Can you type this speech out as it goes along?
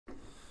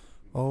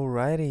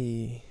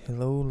Alrighty,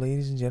 hello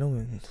ladies and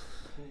gentlemen.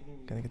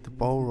 Gonna get the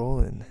ball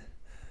rolling.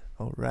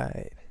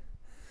 Alright.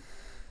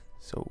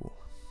 So,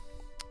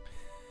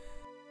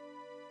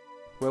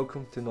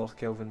 welcome to North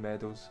Kelvin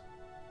Meadows,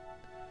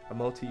 a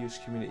multi-use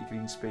community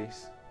green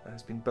space that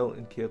has been built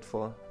and cared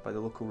for by the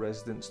local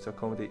residents to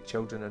accommodate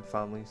children and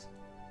families.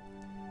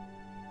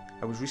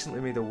 I was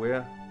recently made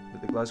aware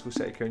that the Glasgow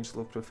City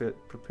Council have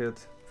prepared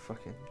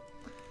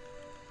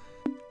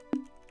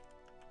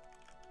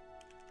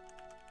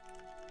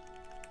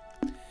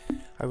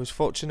I was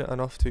fortunate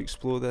enough to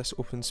explore this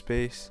open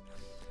space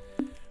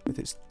with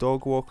its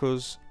dog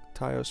walkers,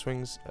 tyre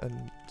swings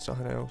and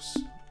something else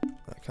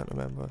I can't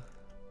remember.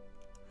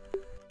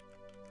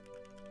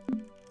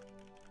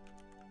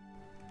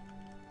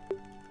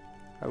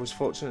 I was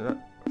fortunate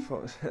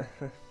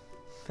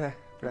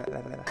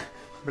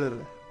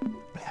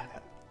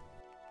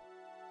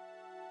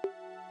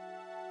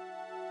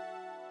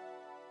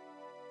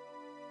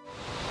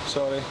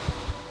Sorry.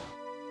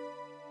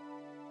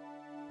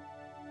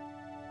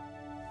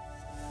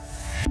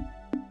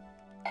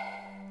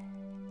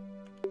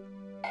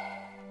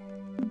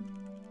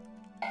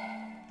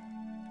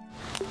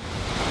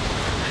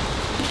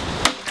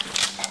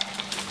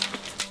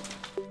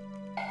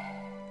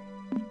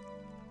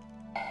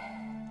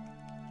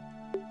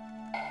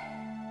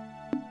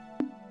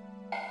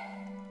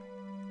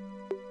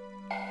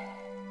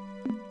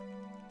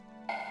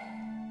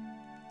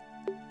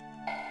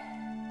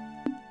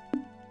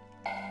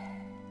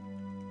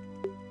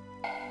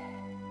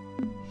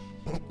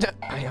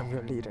 I am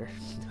your leader.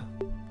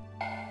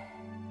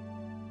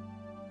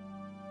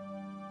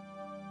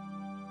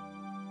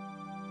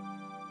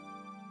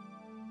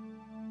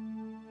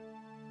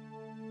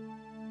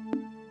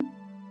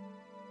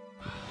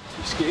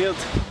 Too scared.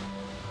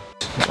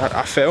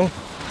 I fell.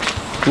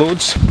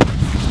 Loads.